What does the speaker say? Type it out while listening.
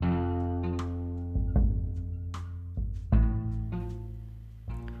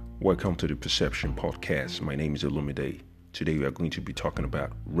Welcome to the Perception Podcast. My name is Olumide. Today we are going to be talking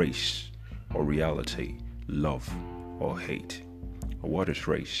about race or reality, love or hate. What is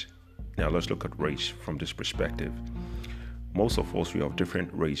race? Now let's look at race from this perspective. Most of us, we have different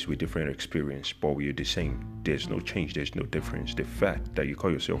race with different experience, but we are the same. There's no change, there's no difference. The fact that you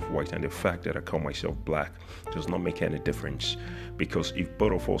call yourself white and the fact that I call myself black does not make any difference, because if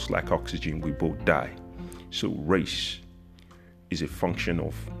both of us lack oxygen, we both die. So race is a function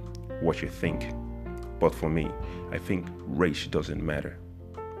of what you think. But for me, I think race doesn't matter.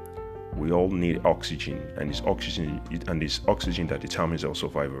 We all need oxygen, and it's oxygen that determines our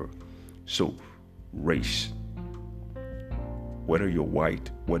survival. So race, whether you're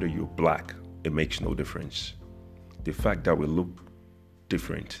white, whether you're black, it makes no difference. The fact that we look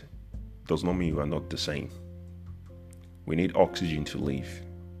different does not mean we are not the same. We need oxygen to live.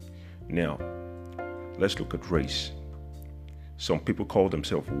 Now, let's look at race. Some people call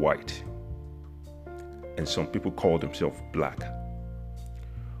themselves white, and some people call themselves black.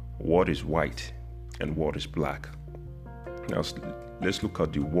 What is white and what is black? Now, let's look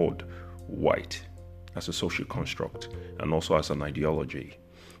at the word white as a social construct and also as an ideology.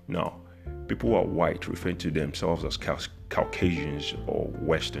 Now, people who are white refer to themselves as Caucasians or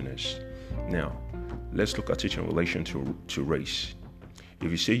Westerners. Now, let's look at it in relation to race.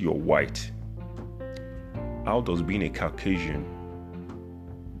 If you say you're white, how does being a Caucasian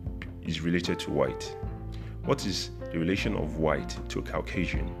is related to white? What is the relation of white to a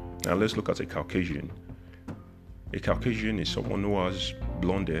Caucasian? Now let's look at a Caucasian. A Caucasian is someone who has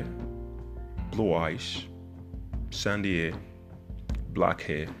blonde hair, blue eyes, sandy hair, black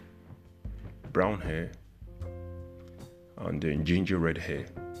hair, brown hair, and then ginger red hair.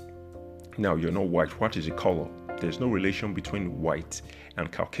 Now you're not white. What is a color? There's no relation between white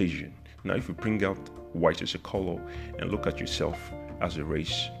and Caucasian. Now if you bring out white as a color and look at yourself as a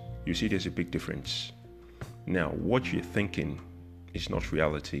race, you see there's a big difference. Now what you're thinking is not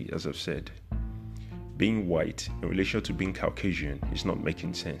reality, as I've said. Being white in relation to being Caucasian is not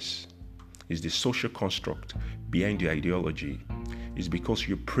making sense. It's the social construct behind the ideology. It's because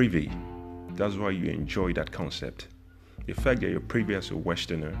you're privy. That's why you enjoy that concept. The fact that you're privy as a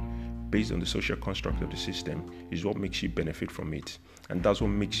Westerner, based on the social construct of the system, is what makes you benefit from it. And that's what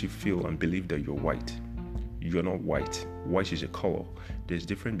makes you feel and believe that you're white. You're not white. White is a color. There's a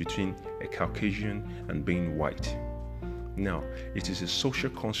difference between a Caucasian and being white. Now, it is a social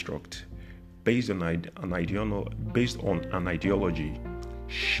construct based on an ideology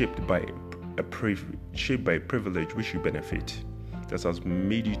shaped by a privilege which you benefit, that has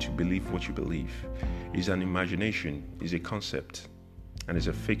made you to believe what you believe. It's an imagination, it's a concept, and it's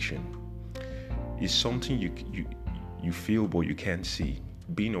a fiction. It's something you feel but you can't see.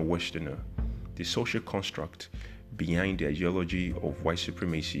 Being a Westerner, the social construct behind the ideology of white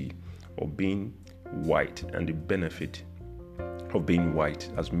supremacy or being white and the benefit of being white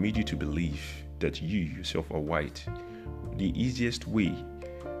has made you to believe that you yourself are white. The easiest way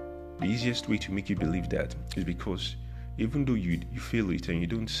to make you believe that is because even though you feel it and you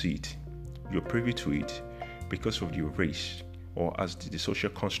don't see it, you're privy to it because of your race or as the social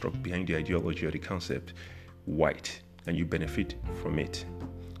construct behind the ideology or the concept, white, and you benefit from it.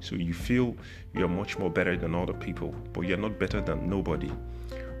 So you feel you're much more better than other people, but you're not better than nobody.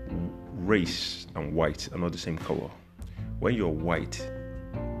 Race and white are not the same color. When you're white,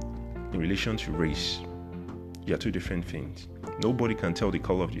 in relation to race, you are two different things. Nobody can tell the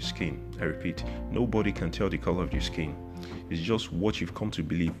color of your skin. I repeat, nobody can tell the color of your skin. It's just what you've come to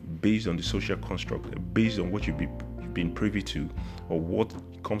believe based on the social construct, based on what you've been privy to, or what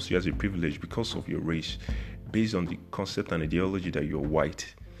comes to you as a privilege because of your race, based on the concept and ideology that you're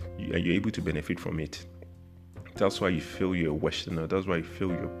white, and you're able to benefit from it. That's why you feel you're a Westerner. That's why you feel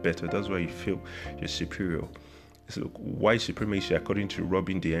you're better. That's why you feel you're superior. So white supremacy, according to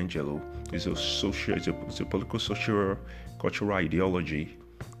Robin DiAngelo, is a political, social, cultural ideology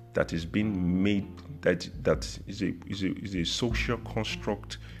that is being made. That is a social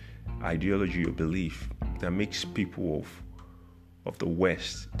construct ideology or belief that makes people of the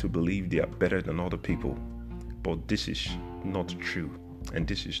West to believe they are better than other people. But this is not true, and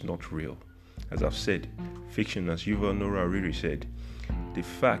this is not real. As I've said, fiction, as Yuval Noah Harari said, the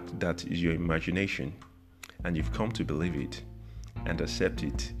fact that is your imagination, and you've come to believe it and accept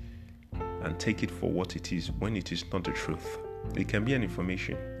it and take it for what it is when it is not the truth. It can be an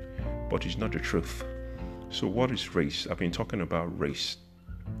information, but it's not the truth. So what is race? I've been talking about race.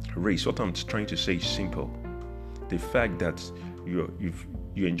 Race, what I'm trying to say is simple. The fact that you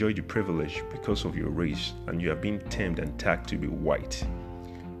enjoy the privilege because of your race and you are being termed and tagged to be white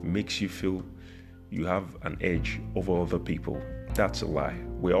makes you feel you have an edge over other people. That's a lie.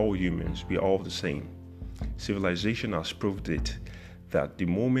 We're all humans. We're all the same. Civilization has proved it that the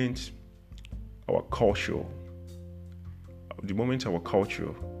moment our culture,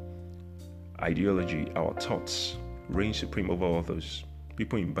 ideology, our thoughts reign supreme over others,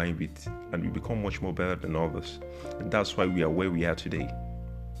 people imbibe it and we become much more better than others. And that's why we are where we are today.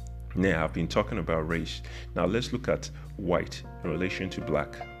 Now, I've been talking about race. Now, let's look at white in relation to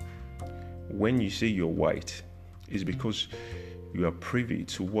black. When you say you're white, it's because you are privy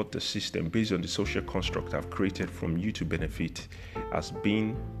to what the system, based on the social construct, have created from you to benefit as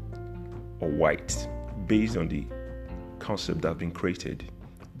being a white, based on the concept that has been created.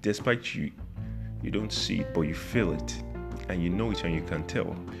 Despite you don't see it, but you feel it, and you know it, and you can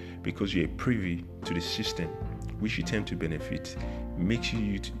tell because you're privy to the system, which you tend to benefit. Makes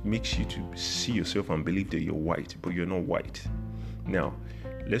you to see yourself and believe that you're white, but you're not white. Now,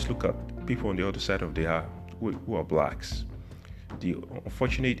 let's look at people on the other side of the aisle who are blacks. The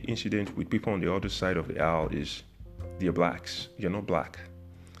unfortunate incident with people on the other side of the aisle is they're blacks. You're not black.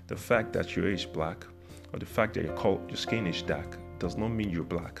 The fact that your hair is black or the fact that your skin is dark does not mean you're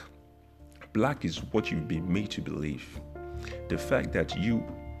black. Black is what you've been made to believe. The fact that you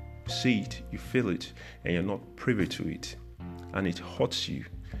see it, you feel it, and you're not privy to it, and it hurts you,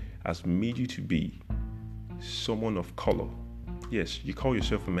 has made you to be someone of color. Yes, you call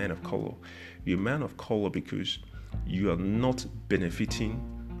yourself a man of color. You're a man of color because you are not benefiting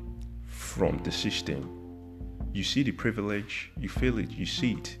from the system. You see the privilege, you feel it, you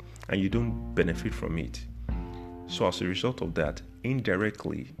see it, and you don't benefit from it. So as a result of that,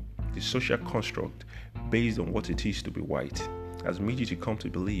 indirectly, the social construct based on what it is to be white has made you to come to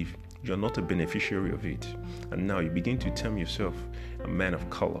believe you're not a beneficiary of it. And now you begin to term yourself a man of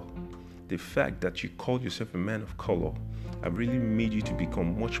color. The fact that you call yourself a man of color have really made you to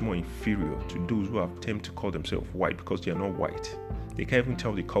become much more inferior to those who have attempted to call themselves white because they are not white. They can't even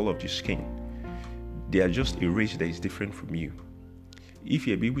tell the color of your skin. They are just a race that is different from you. If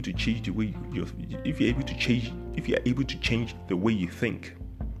you're able to change the way if you're able to change the way you think,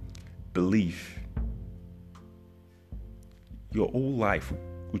 believe, your whole life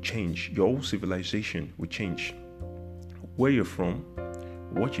will change. Your whole civilization will change. Where you're from,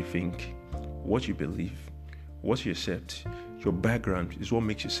 what you think, what you believe, what you accept, your background is what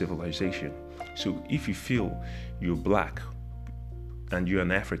makes your civilization. So if you feel you're black and you're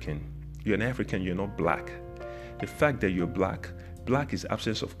an African, you're not black. The fact that you're black is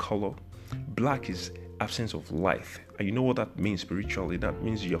absence of color, black is absence of light. And you know what that means spiritually? That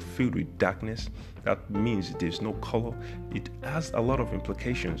means you're filled with darkness. That means there's no color. It has a lot of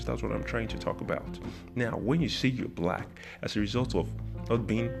implications. That's what I'm trying to talk about. Now, when you say you're black, as a result of not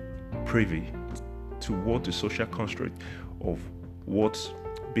being privy to what the social construct of what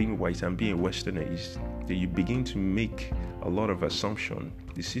being white and being a Westerner is, that you begin to make a lot of assumption.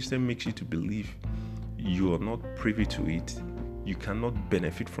 The system makes you to believe you are not privy to it. You cannot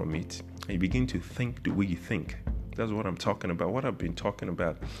benefit from it. And you begin to think the way you think. That's what I'm talking about. What I've been talking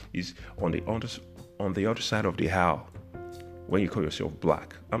about is on the other side of the aisle. When you call yourself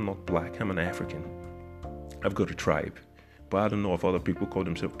black, I'm not black. I'm an African. I've got a tribe, but I don't know if other people call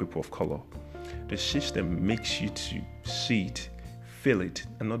themselves people of color. The system makes you to see it, feel it,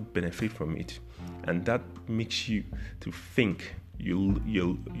 and not benefit from it, and that makes you to think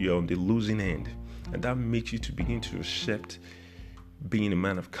you're on the losing end, and that makes you to begin to accept being a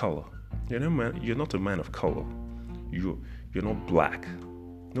man of color. You're not a man of color. You're not black.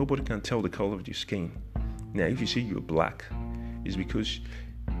 Nobody can tell the color of your skin. Now, if you say you're black, it's because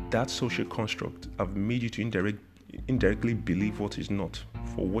that social construct have made you to indirectly believe what is not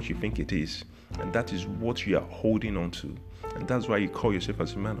for what you think it is, and that is what you are holding on to. And that's why you call yourself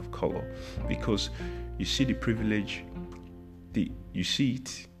as a man of color, because you see the privilege, you see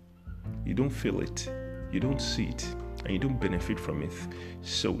it, you don't feel it, you don't see it, and you don't benefit from it.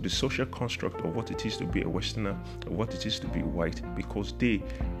 So the social construct of what it is to be a Westerner, or what it is to be white, because they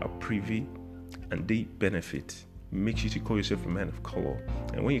are privy and they benefit, makes you to call yourself a man of color.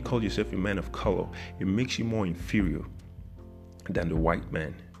 And when you call yourself a man of color, it makes you more inferior than the white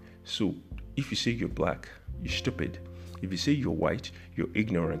man. So if you say you're black, you're stupid. If you say you're white, you're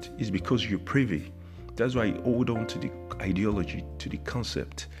ignorant. It's because you're privy. That's why you hold on to the ideology, to the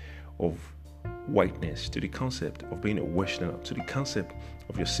concept of whiteness, to the concept of being a Westerner, to the concept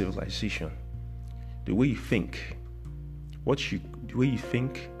of your civilization. The way you think, what you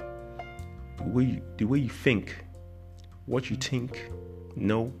think,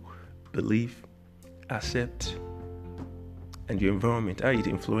 know, believe, accept, and your environment, how it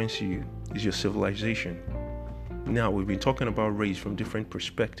influences you, is your civilization. Now, we've been talking about race from different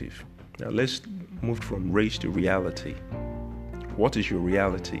perspectives. Now, let's move from race to reality. What is your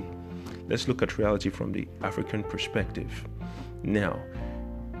reality? Let's look at reality from the African perspective. Now,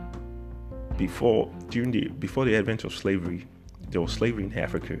 before the advent of slavery, there was slavery in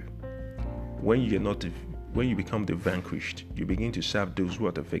Africa. When you become the vanquished, you begin to serve those who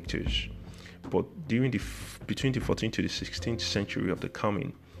are the victors. But between the 14th to the 16th century of the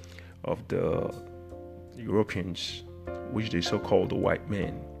coming of the Europeans, which they so-called the white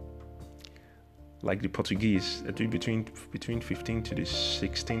men, like the Portuguese, between 15th to the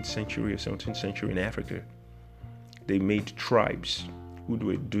 16th century or 17th century in Africa, they made tribes who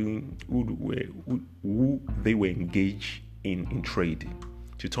they were engaged in trade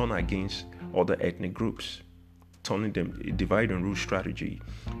to turn against other ethnic groups, turning them a divide and rule strategy.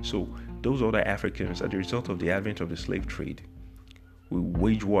 So those other Africans, as a result of the advent of the slave trade, will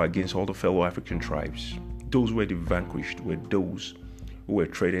wage war against all the fellow African tribes. Those who were the vanquished were those who were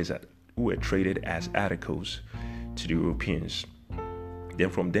traded as articles to the Europeans. Then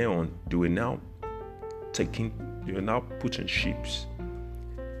from there on, they were now put in ships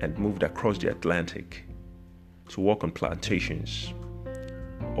and moved across the Atlantic to work on plantations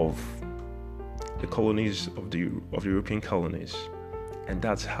of the colonies of the European colonies. And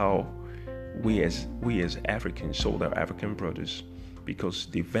that's how we as Africans sold our African brothers, because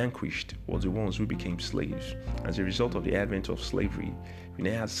the vanquished were the ones who became slaves. As a result of the advent of slavery, we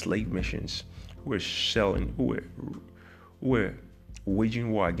now had slave merchants who were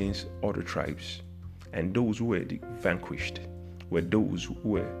waging war against other tribes, and those who were the vanquished were those who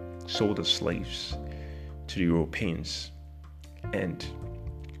were sold as slaves to the Europeans. And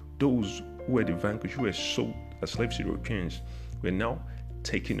those who were the vanquished, who were sold as slaves to the Europeans, were now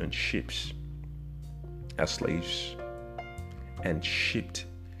taken on ships as slaves and shipped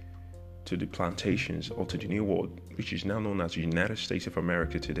to the plantations or to the New World, which is now known as the United States of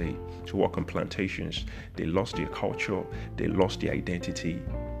America today, to work on plantations. They lost their culture, they lost their identity,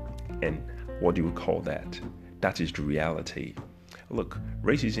 and what do we call that? That is the reality. Look,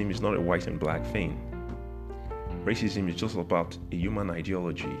 racism is not a white and black thing. Racism is just about a human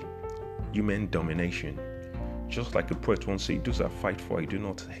ideology, human domination. Just like a poet once said, those I fight for I do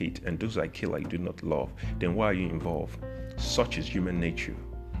not hate, and those I kill I do not love. Then why are you involved? Such is human nature.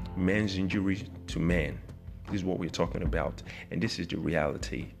 Man's injury to man. This is what we're talking about, and this is the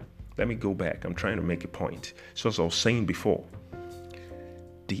reality. Let me go back. I'm trying to make a point. So as I was saying before,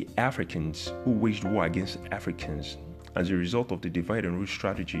 the Africans who waged war against Africans as a result of the divide and rule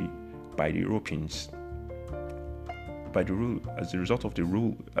strategy by the Europeans, as a result of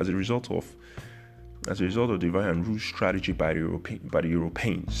divide and rule strategy by the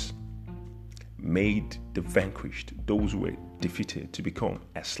Europeans, made the vanquished, those who were defeated, to become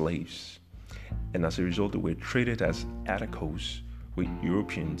as slaves. And as a result, they were traded as articles with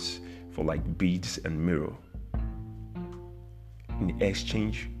Europeans for like beads and mirror. In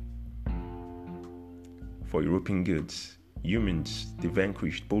exchange for European goods, humans, the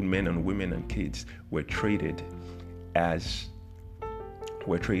vanquished, both men and women and kids, were traded as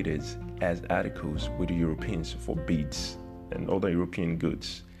articles with the Europeans for beads and other European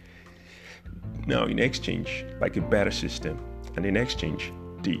goods. Now, in exchange, like a barter system, and in exchange,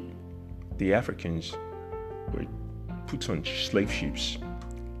 the Africans were put on slave ships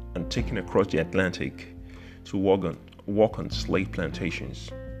and taken across the Atlantic to work on slave plantations.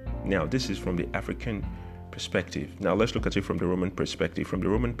 Now, this is from the African perspective. Now, let's look at it from the Roman perspective. From the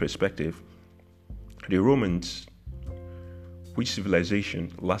Roman perspective, the Romans, which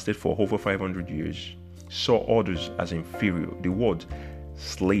civilization lasted for over 500 years, saw others as inferior. The word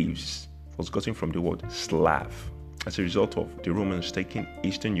slaves was gotten from the word Slav, as a result of the Romans taking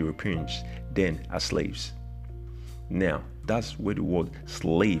Eastern Europeans then as slaves. Now, that's where the word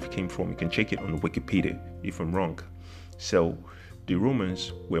slave came from. You can check it on Wikipedia if I'm wrong. So, the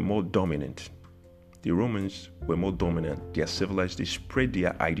Romans were more dominant. They are civilized. They spread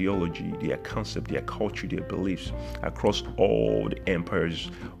their ideology, their concept, their culture, their beliefs across all the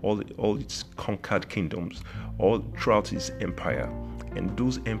empires, all its conquered kingdoms, all throughout its empire. And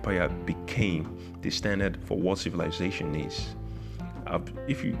those empires became the standard for what civilization is. I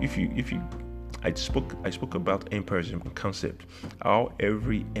spoke about empirism concept, how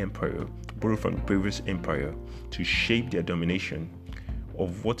every empire borrowed from the previous empire to shape their domination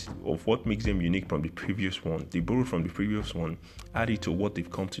of what makes them unique from the previous one. They borrowed from the previous one, added to what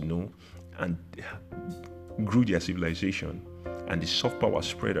they've come to know, and grew their civilization. And the soft power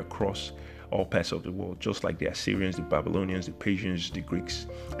spread across all parts of the world, just like the Assyrians, the Babylonians, the Persians, the Greeks,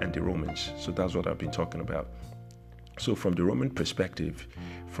 and the Romans. So that's what I've been talking about. So from the Roman perspective,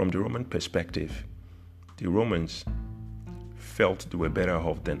 the Romans felt they were better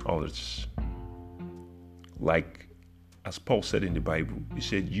off than others. Like as Paul said in the Bible, he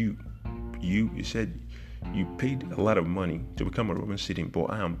said, you paid a lot of money to become a Roman citizen, but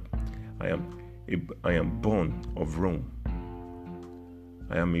I am born of Rome.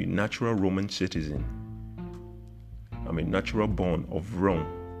 I am a natural Roman citizen. I'm a natural born of Rome,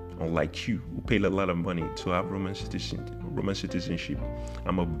 unlike you, who paid a lot of money to have Roman citizenship.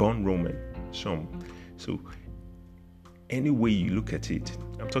 I'm a born Roman. So any way you look at it,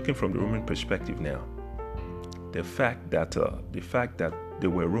 I'm talking from the Roman perspective now. The fact that they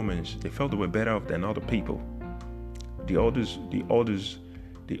were Romans, they felt they were better off than other people. The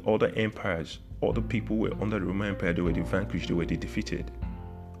other empires, other people were under the Roman Empire, they were the vanquished, they were the defeated.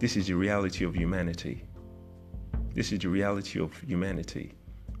 This is the reality of humanity. This is the reality of humanity.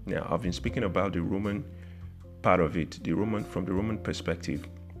 Now, I've been speaking about the Roman part of it, from the Roman perspective.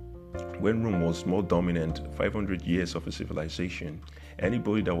 When Rome was more dominant, 500 years of a civilization,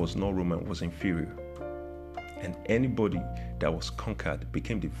 anybody that was not Roman was inferior. And anybody that was conquered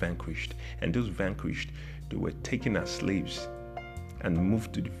became the vanquished. And those vanquished, they were taken as slaves and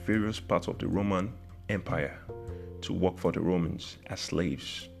moved to the various parts of the Roman Empire to work for the Romans as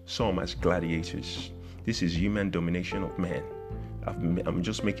slaves, some as gladiators. This is human domination of man. I'm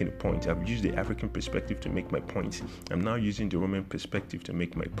just making a point. I've used the African perspective to make my point. I'm now using the Roman perspective to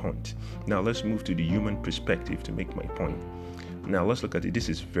make my point. Now let's move to the human perspective to make my point. Now let's look at it. This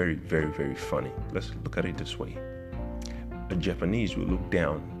is very, very, very funny. Let's look at it this way. A Japanese will look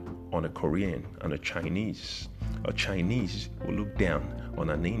down on a Korean and a Chinese. A Chinese will look down on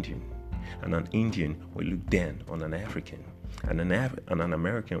an Indian. And an Indian will look down on an African. And an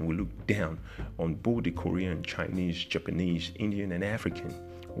American will look down on both the Korean, Chinese, Japanese, Indian, and African.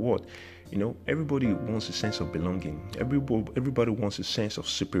 What? Everybody wants a sense of belonging. Everybody wants a sense of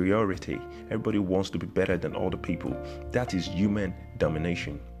superiority. Everybody wants to be better than other people. That is human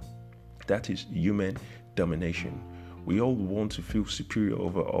domination. That is human domination. We all want to feel superior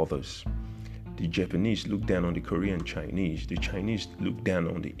over others. The Japanese look down on the Korean Chinese. The Chinese look down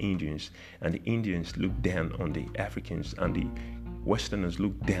on the Indians. And the Indians look down on the Africans. And the Westerners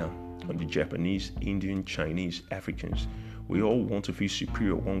look down on the Japanese, Indian, Chinese, Africans. We all want to feel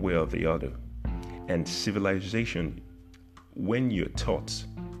superior one way or the other. And civilization, when you're taught,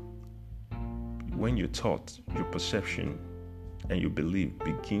 your perception and your belief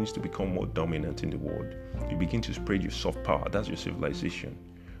begins to become more dominant in the world. You begin to spread your soft power. That's your civilization.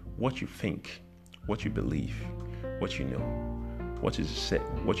 What you think, what you believe, what you know, what you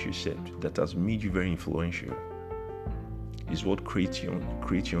accept that has made you very influential is what creates your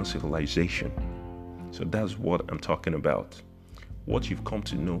own civilization. So that's what I'm talking about. What you've come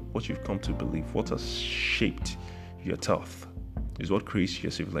to know, what you've come to believe, what has shaped your thought is what creates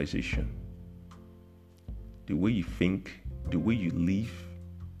your civilization. The way you think, the way you live,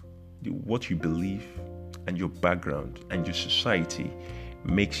 what you believe, and your background and your society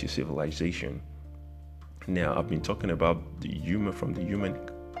makes your civilization. Now, I've been talking about the human from the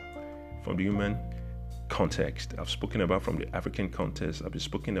human context. I've spoken about from the African context. I've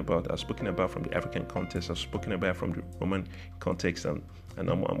spoken about from the African context. I've spoken about from the Roman context, and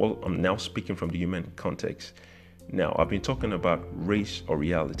I'm now speaking from the human context. Now, I've been talking about race or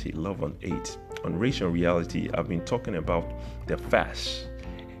reality, love and hate. On race and reality, I've been talking about the facts,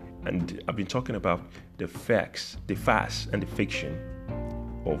 and I've been talking about the facts, the facts and the fiction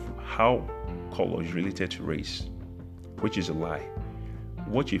of how color is related to race, which is a lie.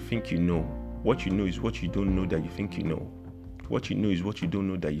 What you think you know. What you know is what you don't know that you think you know. What you know is what you don't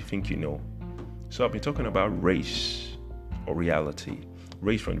know that you think you know. So I've been talking about race or reality.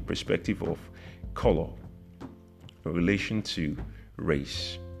 Race from the perspective of color in relation to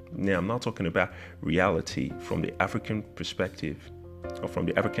race. Now, I'm not talking about reality from the African perspective or from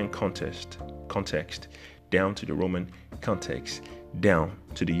the African context down to the Roman context, down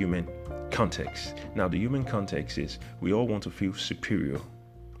to the human context. Now, the human context is we all want to feel superior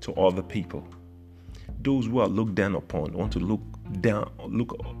to other people. Those who are looked down upon want to look down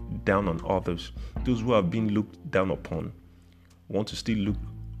on others. Those who have been looked down upon want to still look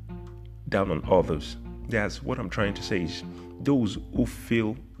down on others. That's what I'm trying to say is those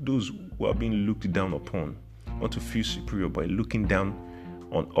who are being looked down upon want to feel superior by looking down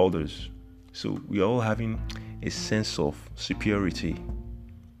on others. So we are all having a sense of superiority.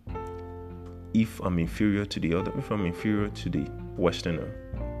 If I'm inferior to the other, if I'm inferior to the Westerner,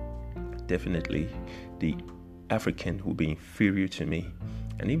 definitely the African will be inferior to me.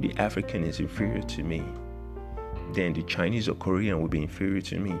 And if the African is inferior to me, then the Chinese or Korean will be inferior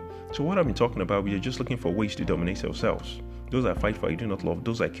to me. So what I've been talking about, we are just looking for ways to dominate ourselves. Those I fight for, I do not love.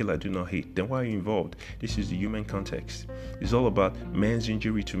 Those I kill, I do not hate. Then why are you involved? This is the human context. It's all about man's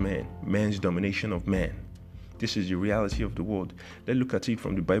injury to man, man's domination of man. This is the reality of the world. Let's look at it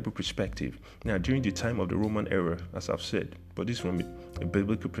from the Bible perspective. Now, during the time of the Roman era, as I've said, but this from a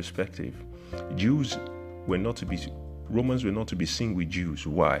biblical perspective, Romans were not to be seen with Jews.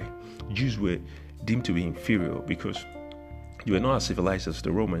 Why? Jews were deemed to be inferior because they were not as civilized as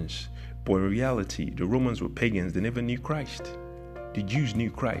the Romans. But in reality, the Romans were pagans. They never knew Christ. The Jews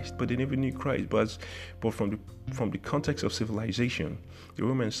knew Christ, but they never knew Christ. But from the context of civilization, the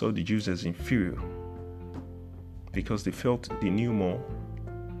Romans saw the Jews as inferior because they felt they knew more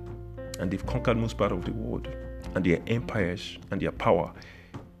and they've conquered most part of the world, and their empires and their power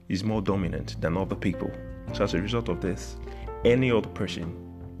is more dominant than other people. So as a result of this, any other person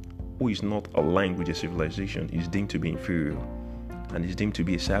who is not aligned with the civilization is deemed to be inferior and is deemed to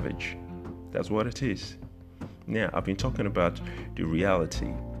be a savage. That's what it is. Now, I've been talking about the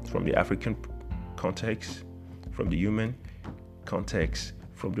reality from the African context, from the human context,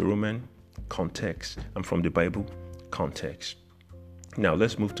 from the Roman context, and from the Bible context. Now,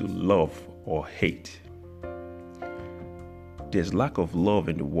 let's move to love or hate. There's lack of love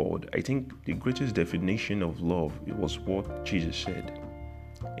in the world. I think the greatest definition of love was what Jesus said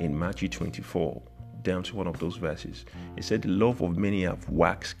in Matthew 24, down to one of those verses. He said, "The love of many have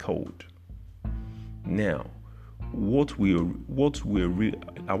waxed cold." Now, we've lost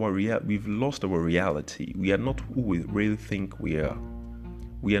our reality. We are not who we really think we are.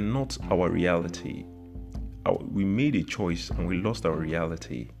 We are not our reality. We made a choice and we lost our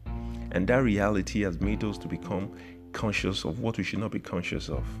reality. And that reality has made us to become conscious of what we should not be conscious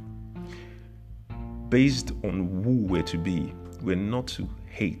of. Based on who we're to be, we're not to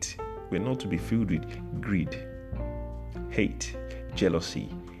hate. We're not to be filled with greed, hate, jealousy,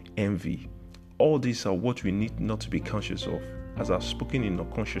 envy. All these are what we need not to be conscious of. As I've spoken in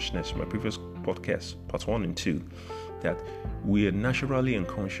unconsciousness in my previous podcast, part 1 and 2, that we are naturally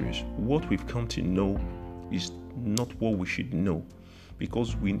unconscious. What we've come to know is not what we should know,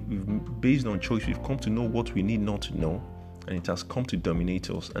 because based on choice, we've come to know what we need not to know, and it has come to dominate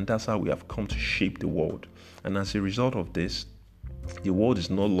us, and that's how we have come to shape the world. And as a result of this, the world is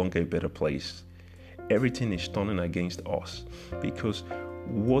no longer a better place. Everything is turning against us because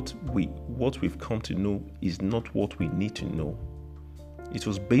what we've come to know is not what we need to know. It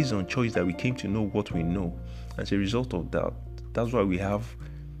was based on choice that we came to know what we know. As a result of that, that's why we have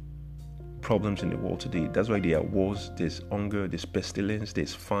problems in the world today. That's why there are wars, there's hunger, there's pestilence,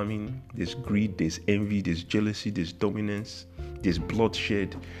 there's famine, there's greed, there's envy, there's jealousy, there's dominance, there's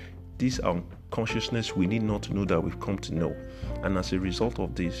bloodshed. These are consciousness we need not to know that we've come to know. And as a result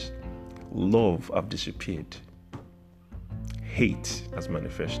of this, love have disappeared. Hate has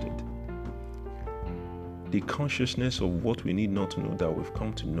manifested. The consciousness of what we need not to know that we've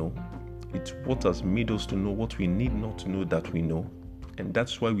come to know, it's what has made us to know what we need not to know that we know. And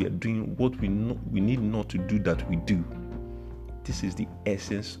that's why we are doing what we need not to do that we do. This is the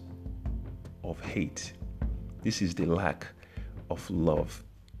essence of hate. This is the lack of love.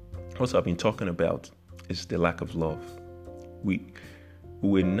 What I've been talking about is the lack of love. We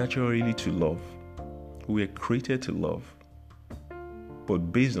were naturally to love. We were created to love.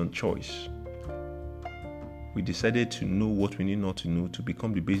 But based on choice, we decided to know what we need not to know to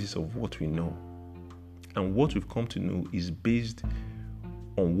become the basis of what we know. And what we've come to know is based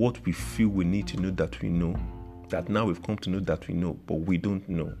on what we feel we need to know that we know. That now we've come to know that we know, but we don't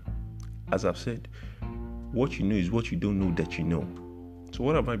know. As I've said, what you know is what you don't know that you know. So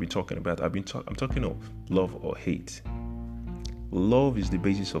what have I been talking about? I'm talking of love or hate. Love is the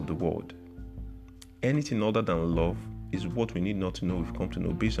basis of the world. Anything other than love is what we need not to know we've come to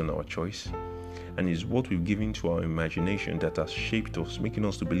know based on our choice, and is what we've given to our imagination that has shaped us, making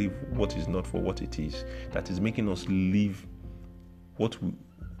us to believe what is not for what it is, that is making us live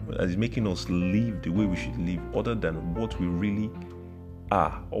the way we should live, other than what we really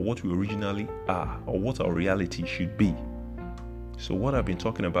are, or what we originally are, or what our reality should be. So what I've been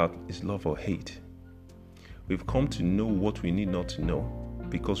talking about is love or hate. We've come to know what we need not to know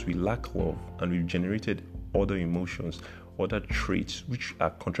because we lack love, and we've generated other emotions, other traits which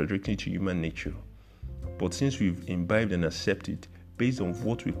are contradictory to human nature. But since we've imbibed and accepted based on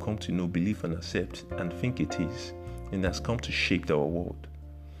what we've come to know, believe and accept and think it is, it has come to shape our world.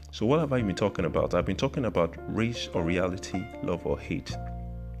 So what have I been talking about? I've been talking about race or reality, love or hate.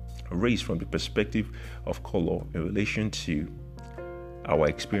 Race from the perspective of color in relation to our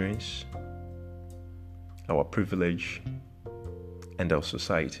experience, our privilege, and our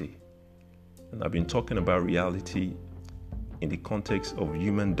society. And I've been talking about reality in the context of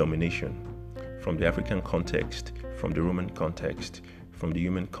human domination, from the African context, from the Roman context, from the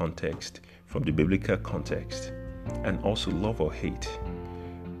human context, from the biblical context, and also love or hate,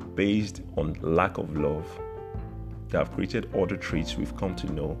 based on lack of love that have created other traits we've come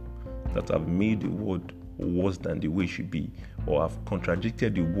to know that have made the world worse than the way it should be, or have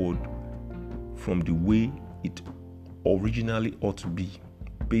contradicted the world from the way it originally ought to be,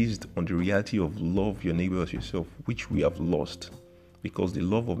 based on the reality of love your neighbor as yourself, which we have lost because the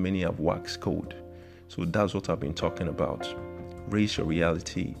love of many have waxed cold. So that's what I've been talking about. Race or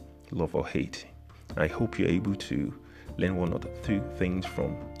reality, love or hate. I hope you're able to learn one or two things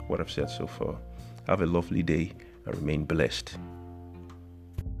from what I've said so far. Have a lovely day and remain blessed.